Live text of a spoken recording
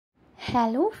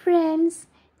Hello, friends.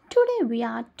 Today we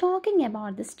are talking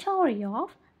about the story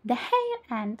of the hare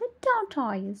and the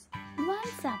tortoise.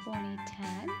 Once upon a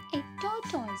time, a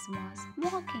tortoise was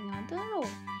walking on the road.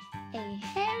 A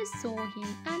hare saw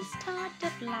him and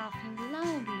started laughing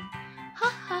loudly. Ha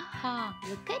ha ha!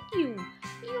 Look at you!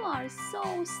 You are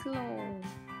so slow!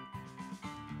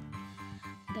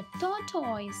 The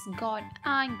tortoise got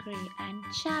angry and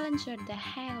challenged the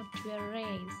hare to a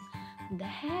race. The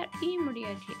hare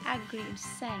immediately agreed,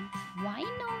 saying, "Why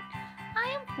not? I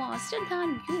am faster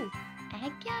than you.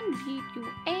 I can beat you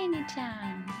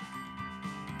anytime."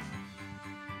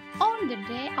 On the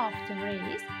day of the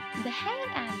race, the hare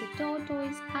and the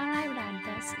tortoise arrived at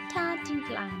the starting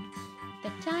line.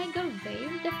 The tiger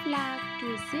waved the flag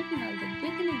to signal the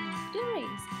beginning of the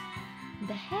race.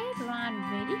 The hare ran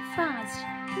very fast,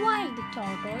 while the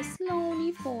tortoise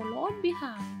slowly followed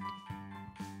behind.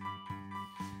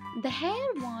 The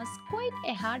hare was quite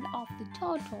ahead of the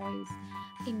tortoise.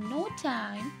 In no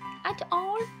time at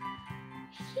all,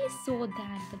 he saw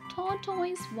that the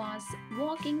tortoise was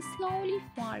walking slowly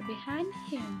far behind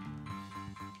him.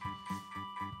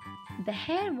 The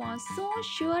hare was so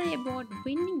sure about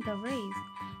winning the race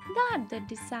that they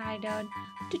decided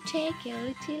to take a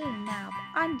little nap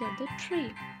under the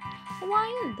tree.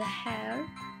 While the hare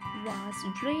was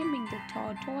dreaming, the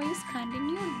tortoise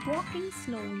continued walking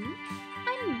slowly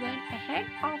and went ahead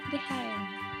of the hare.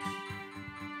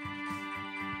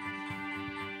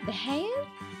 The hare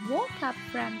woke up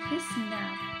from his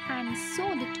nap and saw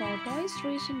the tortoise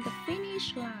reaching the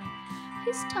finish line.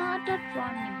 He started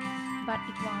running, but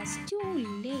it was too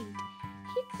late.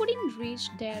 He couldn't reach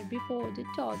there before the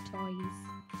tortoise.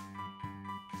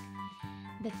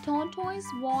 The tortoise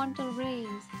won the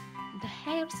race. The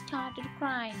hare started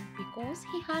crying because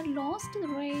he had lost the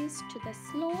race to the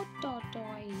slow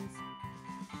tortoise.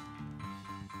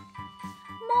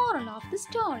 Moral of the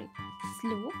story: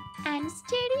 slow and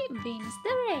steady wins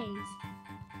the race.